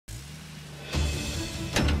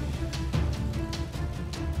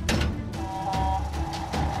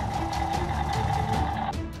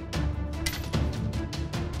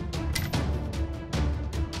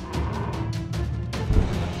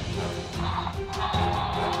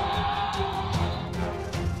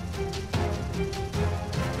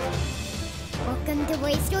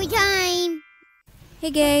RaceToyTime!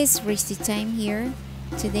 Hey guys, RaceToyTime here.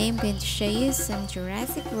 Today I'm going to show you some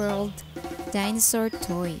Jurassic World dinosaur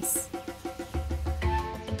toys.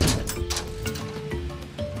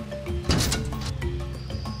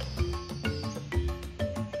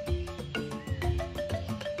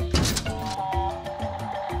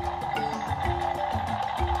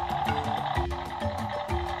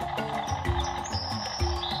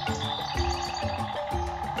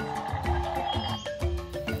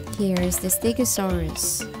 Here's the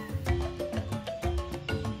Stegosaurus.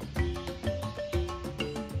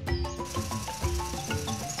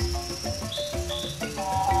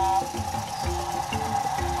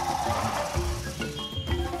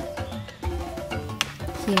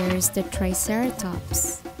 Here's the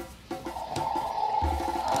Triceratops.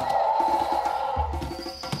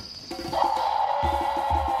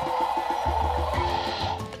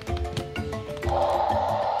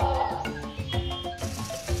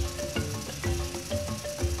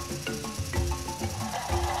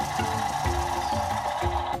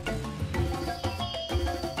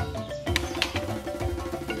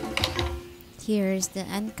 Here's the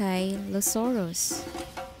Allosaurus.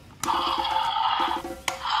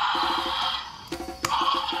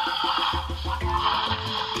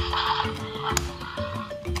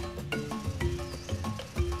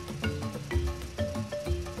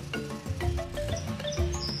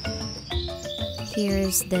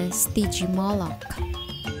 Here's the Stygimoloch.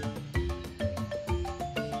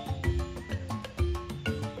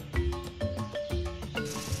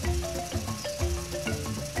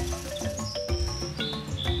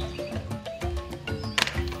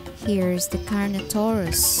 Here's the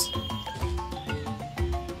Carnotaurus.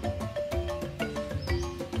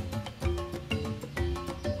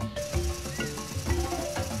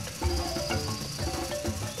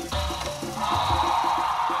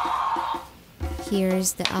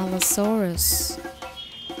 Here's the Allosaurus.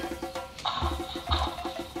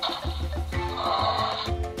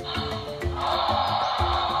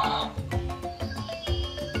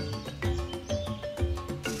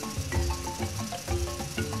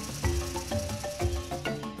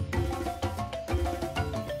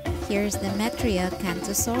 Here's the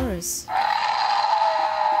Metriacanthosaurus.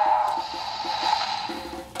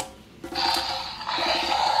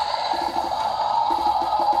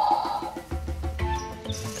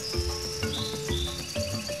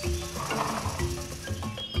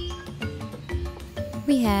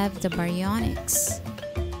 We have the Baryonyx.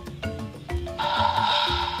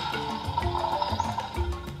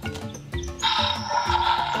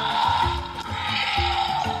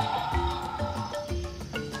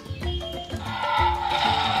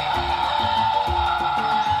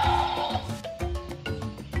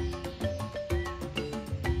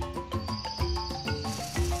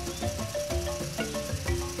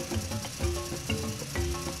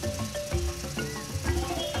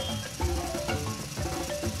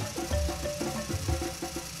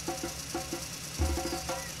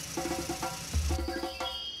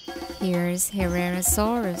 Here's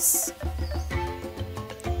Herrerasaurus,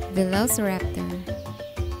 Velociraptor,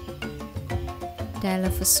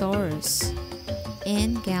 Dilophosaurus,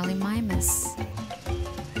 and Gallimimus.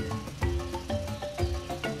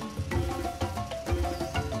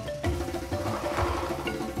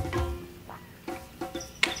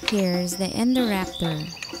 Here's the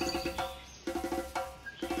Indoraptor.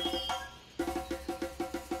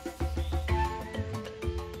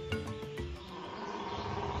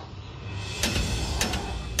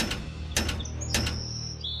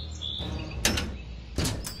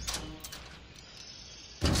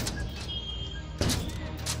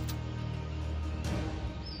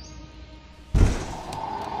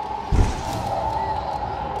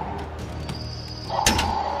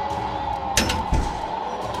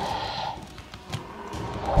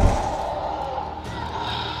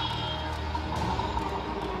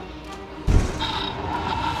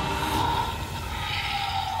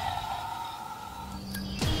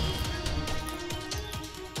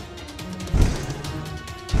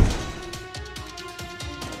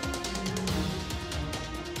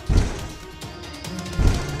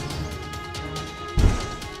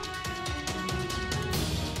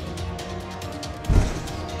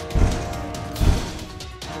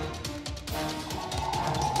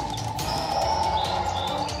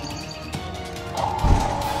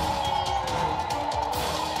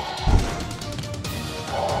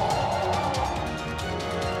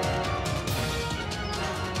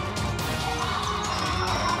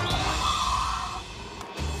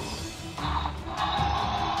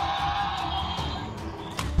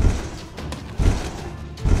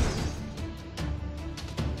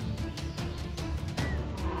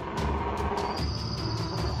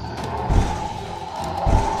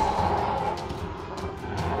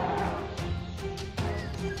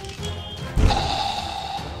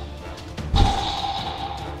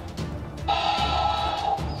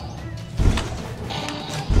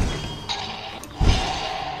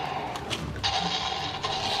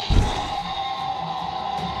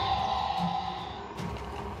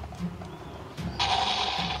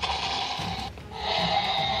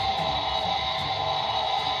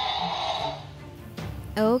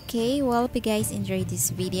 Okay, well, if you guys enjoyed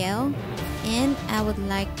this video, and I would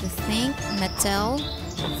like to thank Mattel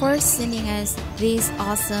for sending us these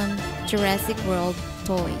awesome Jurassic World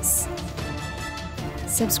toys.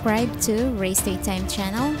 Subscribe to RaceToyTime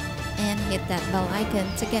channel and hit that bell icon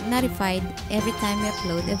to get notified every time we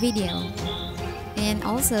upload a video. And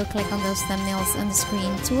also click on those thumbnails on the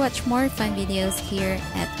screen to watch more fun videos here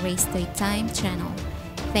at RaceToyTime channel.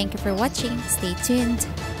 Thank you for watching. Stay tuned.